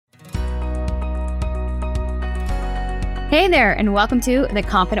Hey there, and welcome to the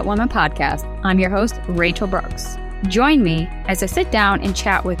Confident Woman Podcast. I'm your host, Rachel Brooks. Join me as I sit down and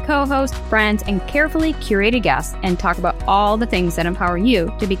chat with co-hosts, friends, and carefully curated guests and talk about all the things that empower you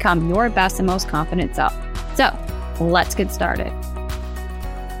to become your best and most confident self. So, let's get started.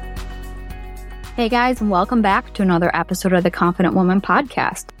 Hey guys, and welcome back to another episode of the Confident Woman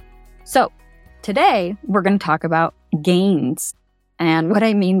Podcast. So, today we're going to talk about gains. And what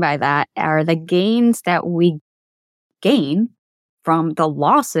I mean by that are the gains that we gain from the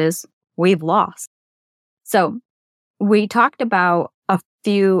losses we've lost. So we talked about a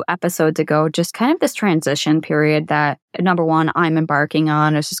few episodes ago, just kind of this transition period that, number one, I'm embarking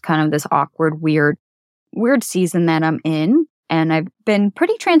on. It's just kind of this awkward, weird season that I'm in. And I've been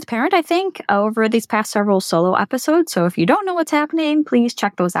pretty transparent, I think, over these past several solo episodes. So if you don't know what's happening, please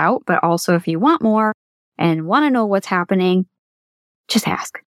check those out. But also if you want more and want to know what's happening, just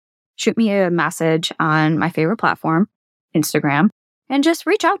ask. Shoot me a message on my favorite platform, Instagram, and just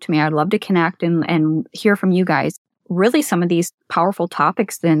reach out to me. I'd love to connect and hear from you guys. Really, some of these powerful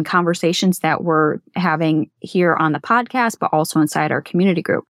topics and conversations that we're having here on the podcast, but also inside our community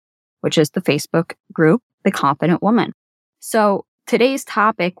group, which is the Facebook group, The Confident Woman. So today's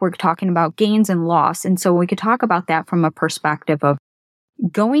topic, we're talking about gains and loss. And so we could talk about that from a perspective of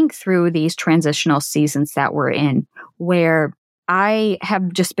going through these transitional seasons that we're in, where I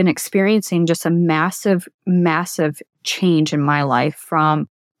have just been experiencing just a massive, massive change in my life from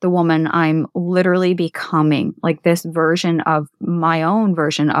the woman I'm literally becoming, like this version of my own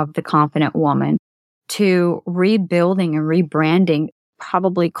version of the confident woman, to rebuilding and rebranding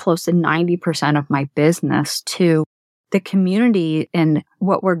probably close to 90% of my business, to the community and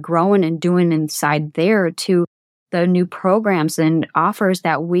what we're growing and doing inside there, to the new programs and offers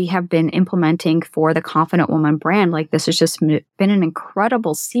that we have been implementing for the Confident Woman brand. Like, this has just been an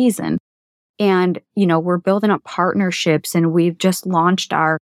incredible season. And, we're building up partnerships, and we've just launched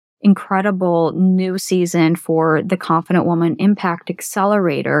our incredible new season for the Confident Woman Impact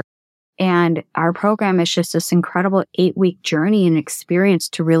Accelerator. And our program is just this incredible 8-week journey and experience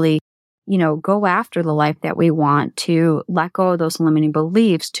to really go after the life that we want, to let go of those limiting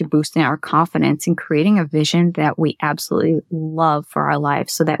beliefs, to boosting our confidence and creating a vision that we absolutely love for our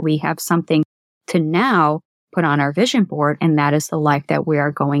lives, so that we have something to now put on our vision board. And that is the life that we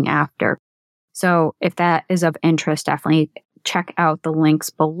are going after. So if that is of interest, definitely check out the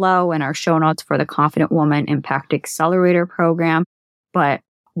links below in our show notes for the Confident Woman Impact Accelerator program. But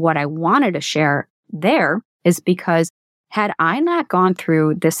what I wanted to share there is because had I not gone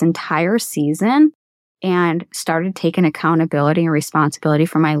through this entire season and started taking accountability and responsibility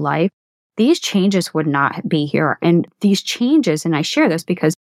for my life, these changes would not be here. And these changes, and I share this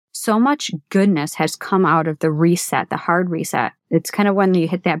because so much goodness has come out of the reset, the hard reset. It's kind of when you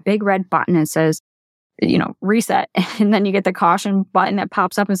hit that big red button and says, reset. And then you get the caution button that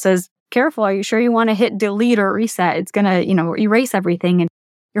pops up and says, careful, are you sure you want to hit delete or reset? It's going to, erase everything. And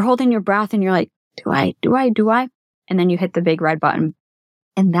you're holding your breath and you're like, do I? And then you hit the big red button.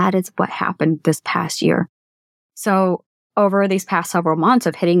 And that is what happened this past year. So over these past several months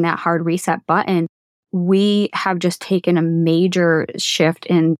of hitting that hard reset button, we have just taken a major shift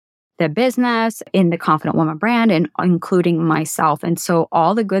in the business, in the Confident Woman brand, and including myself. And so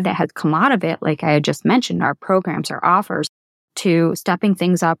all the good that has come out of it, like I had just mentioned, our programs, our offers, to stepping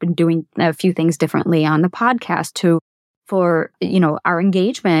things up and doing a few things differently on the podcast, for our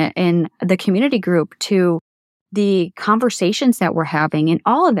engagement in the community group, to the conversations that we're having, and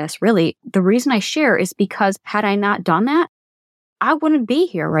all of this, really, the reason I share is because had I not done that, I wouldn't be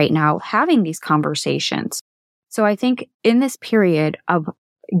here right now having these conversations. So I think in this period of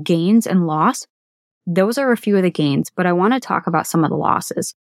gains and loss, those are a few of the gains, but I want to talk about some of the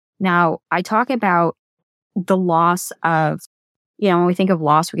losses. Now, I talk about the loss of, when we think of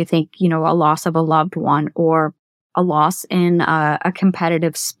loss, we could think, a loss of a loved one, or a loss in a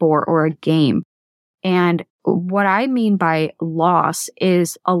competitive sport or a game. And what I mean by loss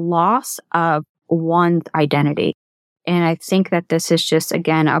is a loss of one's identity. And I think that this is just,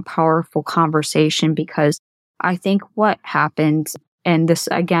 again, a powerful conversation, because I think what happens, and this,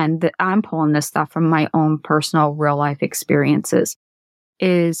 again, I'm pulling this stuff from my own personal real life experiences,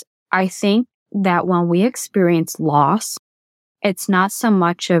 is I think that when we experience loss, it's not so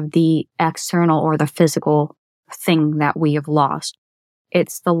much of the external or the physical thing that we have lost.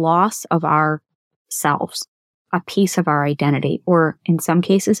 It's the loss of ourselves, a piece of our identity, or in some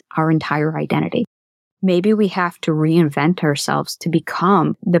cases, our entire identity. Maybe we have to reinvent ourselves to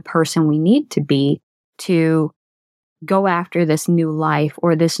become the person we need to be to go after this new life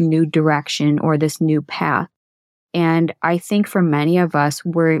or this new direction or this new path. And I think for many of us,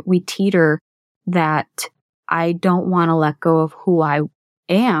 we teeter that I don't want to let go of who I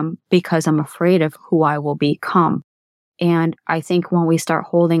am because I'm afraid of who I will become. And I think when we start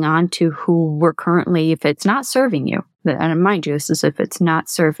holding on to who we're currently, if it's not serving you, and mind you, this is if it's not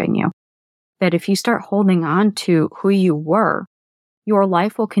serving you, that if you start holding on to who you were, your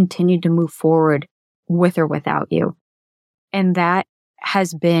life will continue to move forward with or without you. And that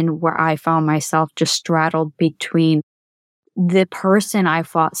has been where I found myself just straddled between the person I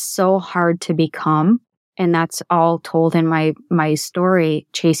fought so hard to become. And that's all told in my story,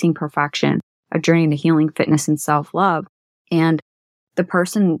 Chasing Perfection, A Journey to Healing, Fitness, and Self-Love. And the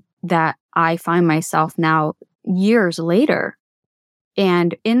person that I find myself now years later.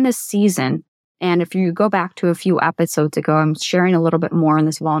 And in this season, and if you go back to a few episodes ago, I'm sharing a little bit more on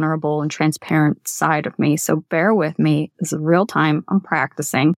this vulnerable and transparent side of me. So bear with me. This is real time. I'm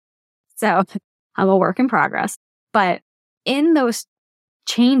practicing. So I'm a work in progress. But in those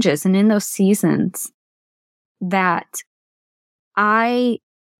changes and in those seasons that I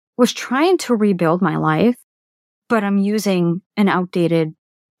was trying to rebuild my life, but I'm using an outdated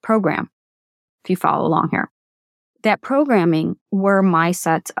program, if you follow along here. That programming were my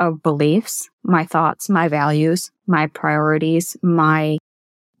sets of beliefs, my thoughts, my values, my priorities, my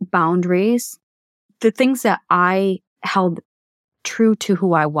boundaries, the things that I held true to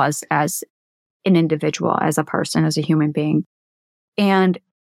who I was as an individual, as a person, as a human being. And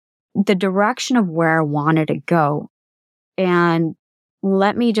the direction of where I wanted to go. And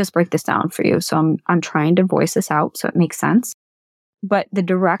let me just break this down for you. So I'm trying to voice this out so it makes sense. But the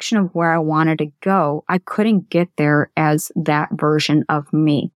direction of where I wanted to go, I couldn't get there as that version of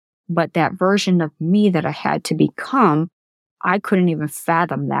me. But that version of me that I had to become, I couldn't even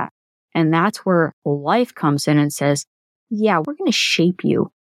fathom that. And that's where life comes in and says, yeah, we're going to shape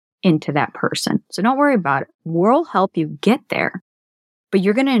you into that person. So don't worry about it. We'll help you get there. But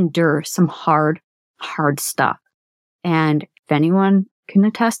you're going to endure some hard stuff. And if anyone can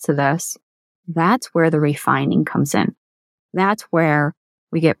attest to this, that's where the refining comes in. That's where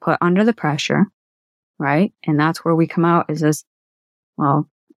we get put under the pressure, right? And that's where we come out as this, well,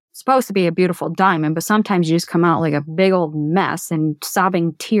 supposed to be a beautiful diamond, but sometimes you just come out like a big old mess and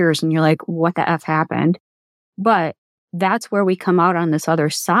sobbing tears and you're like, what the F happened? But that's where we come out on this other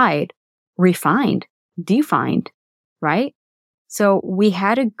side, refined, defined, right? So we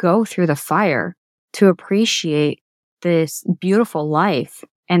had to go through the fire to appreciate this beautiful life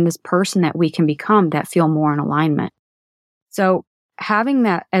and this person that we can become that feel more in alignment. So having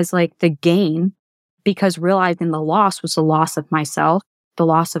that as like the gain, because realizing the loss was the loss of myself, the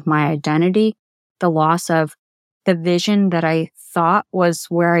loss of my identity, the loss of the vision that I thought was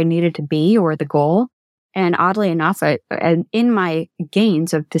where I needed to be or the goal. And oddly enough, in my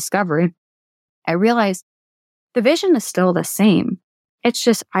gains of discovery, I realized the vision is still the same. It's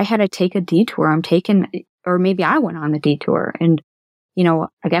just I had to take a detour. Or maybe I went on the detour. And,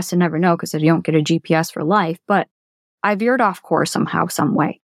 I guess I never know because I don't get a GPS for life. But I veered off course somehow, some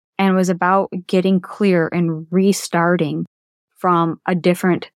way, and was about getting clear and restarting from a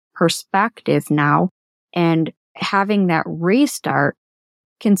different perspective now. And having that restart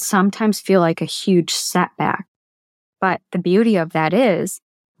can sometimes feel like a huge setback. But the beauty of that is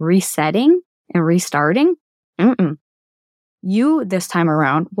resetting and restarting. You this time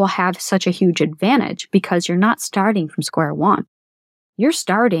around will have such a huge advantage because you're not starting from square one. You're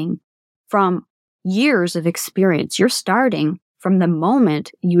starting from years of experience. You're starting from the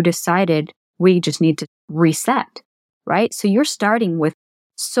moment you decided we just need to reset, right? So you're starting with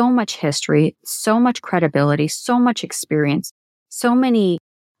so much history, so much credibility, so much experience, so many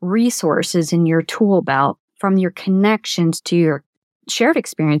resources in your tool belt, from your connections to your shared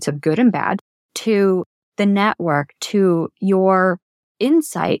experience of good and bad, to the network, to your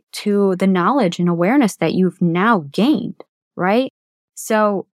insight, to the knowledge and awareness that you've now gained, right?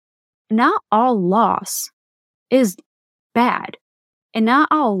 So not all loss is bad, and not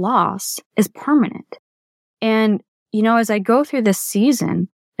all loss is permanent. And, as I go through this season,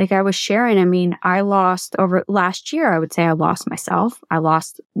 like I was sharing, I lost over last year, I would say I lost myself. I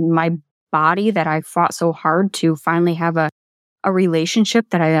lost my body that I fought so hard to finally have a relationship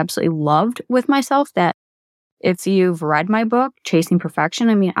that I absolutely loved with myself. That if you've read my book, Chasing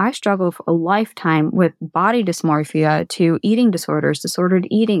Perfection, I struggled for a lifetime with body dysmorphia to eating disorders, disordered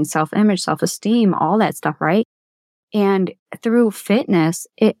eating, self-image, self-esteem, all that stuff, right? And through fitness,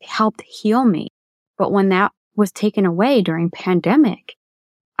 it helped heal me. But when that was taken away during pandemic,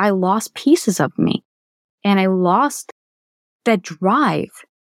 I lost pieces of me and I lost that drive.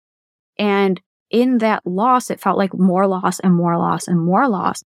 And in that loss, it felt like more loss and more loss and more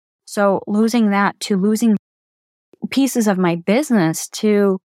loss. So losing that to losing pieces of my business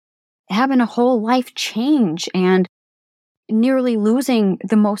to having a whole life change and nearly losing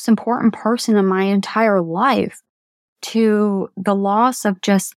the most important person in my entire life, to the loss of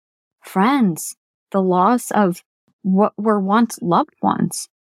just friends, the loss of what were once loved ones.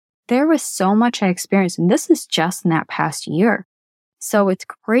 There was so much I experienced, and this is just in that past year. So it's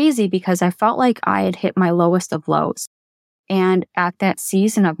crazy because I felt like I had hit my lowest of lows. And at that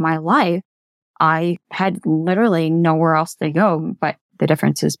season of my life, I had literally nowhere else to go. But the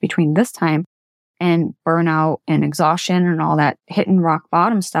differences between this time and burnout and exhaustion and all that hitting rock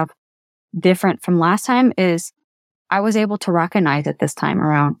bottom stuff, different from last time, is I was able to recognize it this time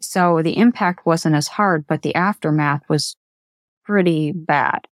around. So the impact wasn't as hard, but the aftermath was pretty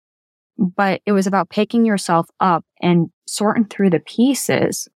bad. But it was about picking yourself up and sorting through the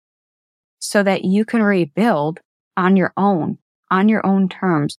pieces so that you can rebuild on your own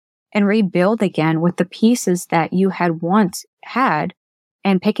terms, and rebuild again with the pieces that you had once had,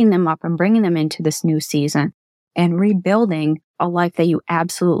 and picking them up and bringing them into this new season and rebuilding a life that you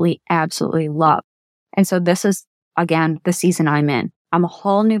absolutely, absolutely love. And so this is, again, the season I'm in. I'm a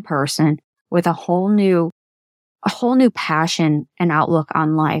whole new person with a whole new passion and outlook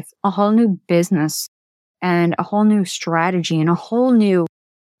on life, a whole new business and a whole new strategy and a whole new,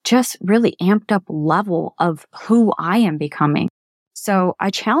 just really amped up level of who I am becoming. So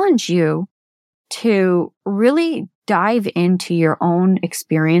I challenge you to really dive into your own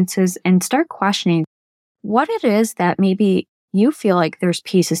experiences and start questioning what it is that maybe you feel like there's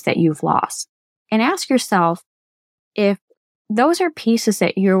pieces that you've lost. And ask yourself if those are pieces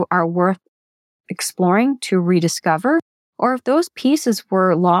that you are worth exploring to rediscover, or if those pieces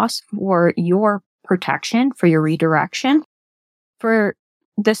were lost for your protection, for your redirection, for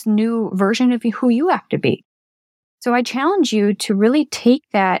this new version of who you have to be. So I challenge you to really take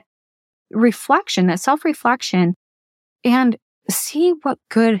that reflection, that self-reflection, and see what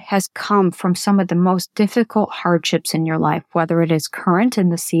good has come from some of the most difficult hardships in your life, whether it is current in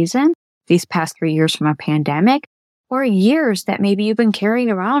the season, these past 3 years from a pandemic, or years that maybe you've been carrying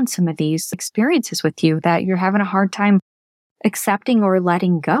around some of these experiences with you that you're having a hard time accepting or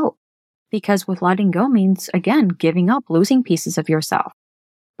letting go. Because with letting go means, again, giving up, losing pieces of yourself.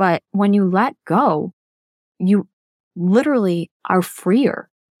 But when you let go, you literally are freer.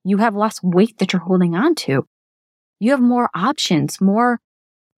 You have less weight that you're holding on to. You have more options, more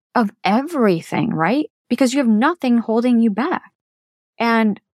of everything, right? Because you have nothing holding you back.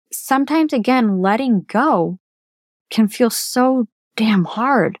 And sometimes, again, letting go can feel so damn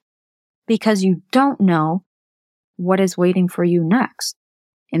hard because you don't know what is waiting for you next.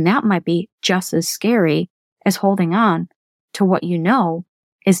 And that might be just as scary as holding on to what you know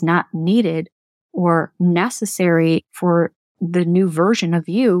is not needed or necessary for the new version of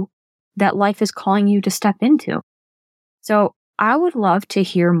you that life is calling you to step into. So I would love to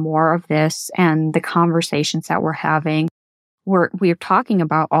hear more of this and the conversations that we're having. We're talking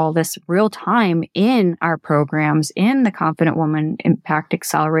about all this real time in our programs, in the Confident Woman Impact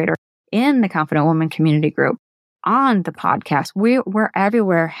Accelerator, in the Confident Woman Community Group, on the podcast. We're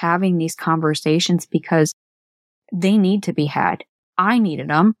everywhere having these conversations because they need to be had. I needed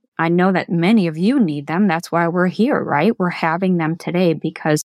them. I know that many of you need them. That's why we're here, right? We're having them today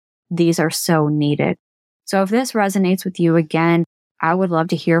because these are so needed. So if this resonates with you, again, I would love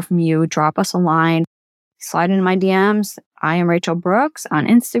to hear from you. Drop us a line, slide into my DMs. I am Rachel Brooks on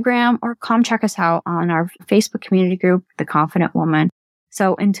Instagram, or come check us out on our Facebook community group, The Confident Woman.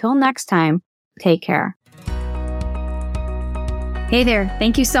 So until next time, take care. Hey there.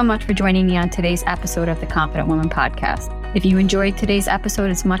 Thank you so much for joining me on today's episode of the Confident Woman podcast. If you enjoyed today's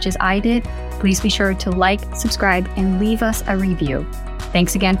episode as much as I did, please be sure to like, subscribe, and leave us a review.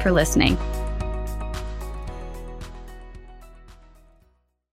 Thanks again for listening.